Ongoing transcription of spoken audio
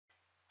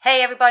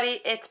Hey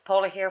everybody, it's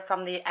Paula here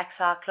from the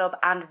Excel Club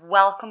and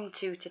welcome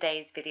to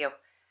today's video.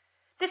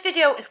 This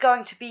video is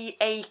going to be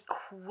a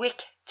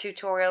quick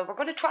tutorial. We're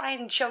going to try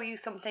and show you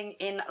something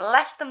in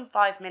less than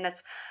 5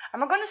 minutes, and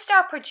we're going to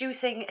start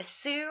producing a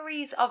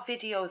series of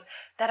videos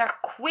that are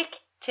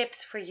quick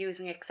tips for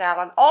using Excel,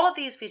 and all of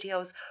these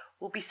videos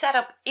will be set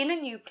up in a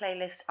new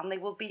playlist and they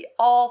will be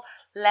all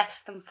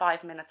less than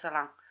 5 minutes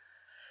long.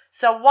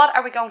 So what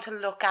are we going to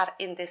look at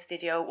in this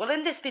video? Well,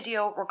 in this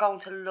video, we're going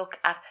to look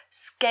at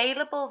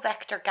scalable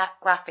vector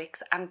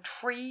graphics and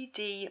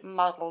 3D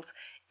models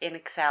in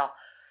Excel.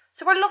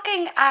 So we're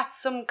looking at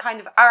some kind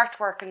of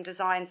artwork and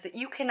designs that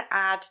you can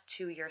add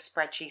to your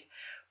spreadsheet.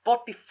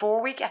 But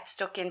before we get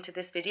stuck into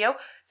this video,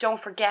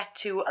 don't forget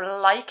to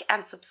like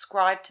and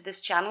subscribe to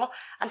this channel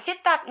and hit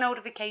that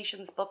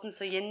notifications button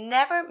so you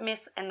never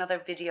miss another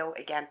video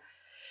again.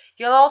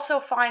 You'll also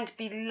find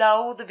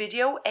below the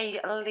video a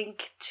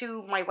link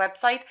to my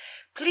website.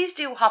 Please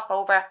do hop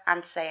over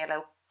and say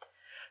hello.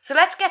 So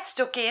let's get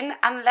stuck in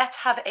and let's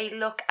have a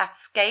look at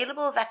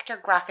scalable vector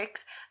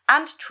graphics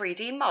and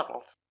 3D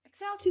models.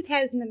 Excel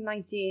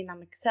 2019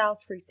 and Excel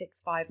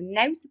 365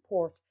 now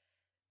support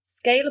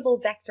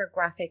scalable vector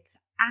graphics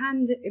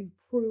and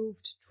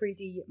improved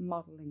 3D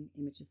modeling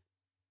images.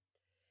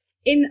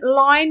 In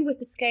line with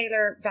the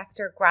scalar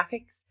vector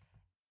graphics,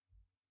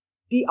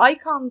 the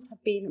icons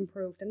have been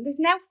improved and there's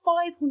now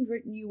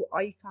 500 new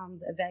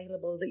icons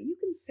available that you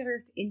can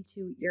insert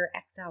into your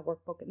Excel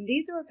workbook, and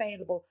these are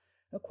available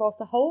across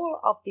the whole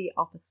of the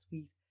Office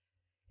suite.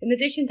 In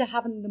addition to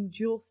having them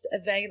just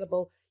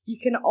available,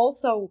 you can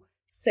also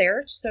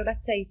search, so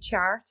let's say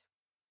chart,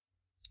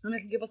 and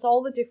it'll give us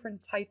all the different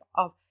type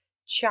of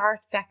chart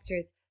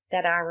vectors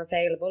that are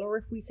available, or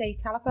if we say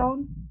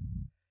telephone,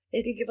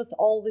 it'll give us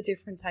all the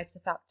different types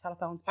of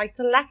telephones. By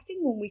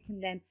selecting one, we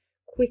can then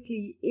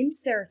quickly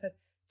insert it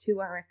to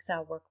our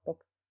Excel workbook.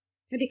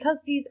 And because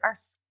these are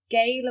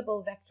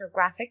scalable vector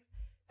graphics,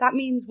 that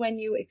means when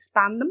you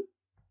expand them,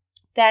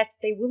 that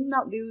they will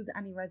not lose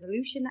any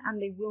resolution and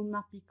they will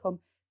not become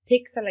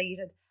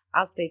pixelated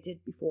as they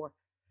did before.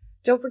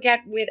 Don't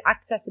forget with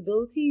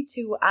accessibility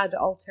to add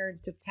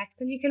alternative text,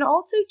 and you can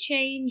also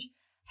change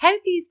how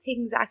these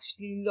things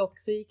actually look.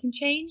 So you can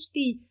change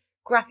the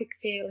graphic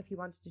feel if you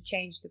wanted to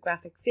change the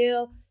graphic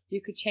feel.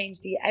 You could change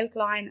the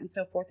outline and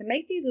so forth and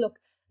make these look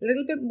a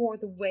little bit more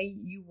the way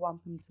you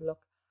want them to look.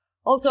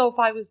 Also, if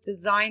I was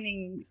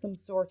designing some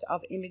sort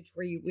of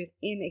imagery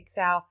within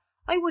Excel,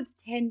 I would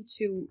tend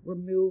to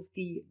remove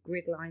the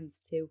grid lines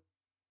too.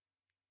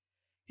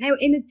 Now,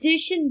 in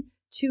addition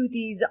to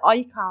these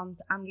icons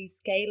and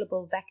these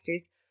scalable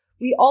vectors,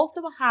 we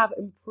also have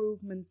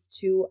improvements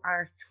to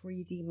our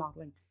 3D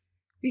modeling.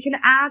 We can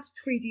add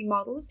 3D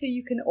models, so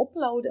you can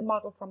upload a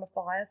model from a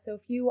file. So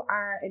if you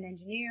are an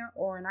engineer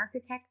or an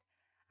architect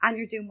and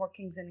you're doing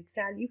workings in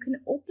Excel, you can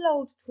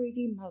upload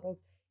 3D models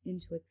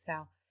into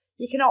Excel.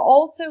 You can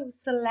also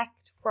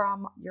select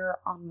from your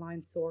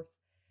online source.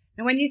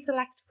 Now, when you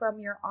select from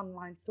your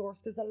online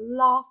source, there's a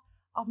lot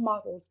of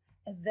models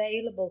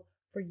available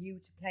for you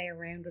to play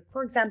around with.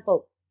 For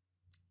example,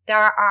 there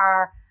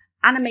are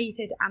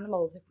animated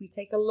animals. If we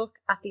take a look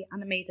at the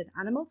animated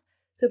animals,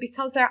 so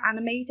because they're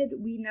animated,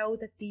 we know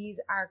that these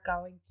are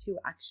going to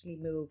actually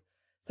move.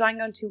 So I'm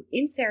going to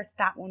insert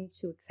that one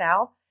to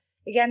Excel.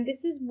 Again,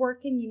 this is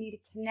working. You need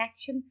a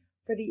connection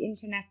for the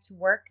internet to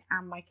work,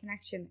 and my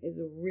connection is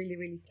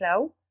really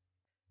slow.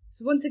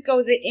 So once it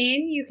goes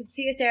in, you can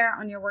see it there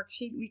on your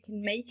worksheet. We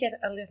can make it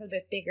a little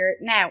bit bigger.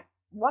 Now,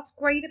 what's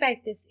great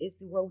about this is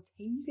the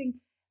rotating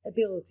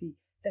ability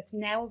that's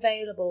now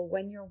available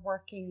when you're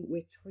working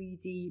with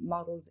 3D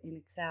models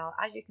in Excel.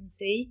 As you can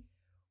see,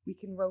 we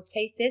can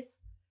rotate this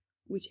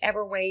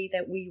whichever way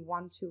that we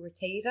want to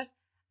rotate it.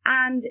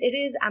 And it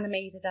is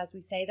animated, as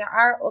we say. There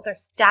are other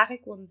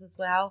static ones as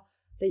well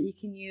that you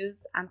can use,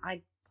 and I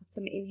put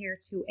them in here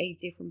to a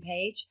different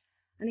page.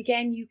 And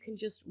again, you can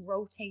just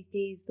rotate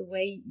these the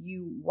way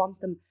you want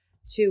them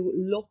to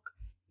look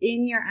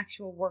in your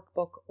actual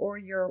workbook or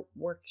your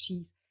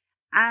worksheet.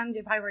 And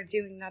if I were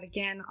doing that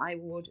again, I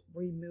would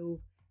remove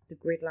the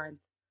grid lines.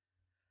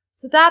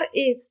 So that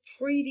is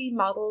 3D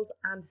models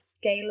and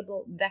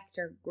scalable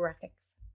vector graphics.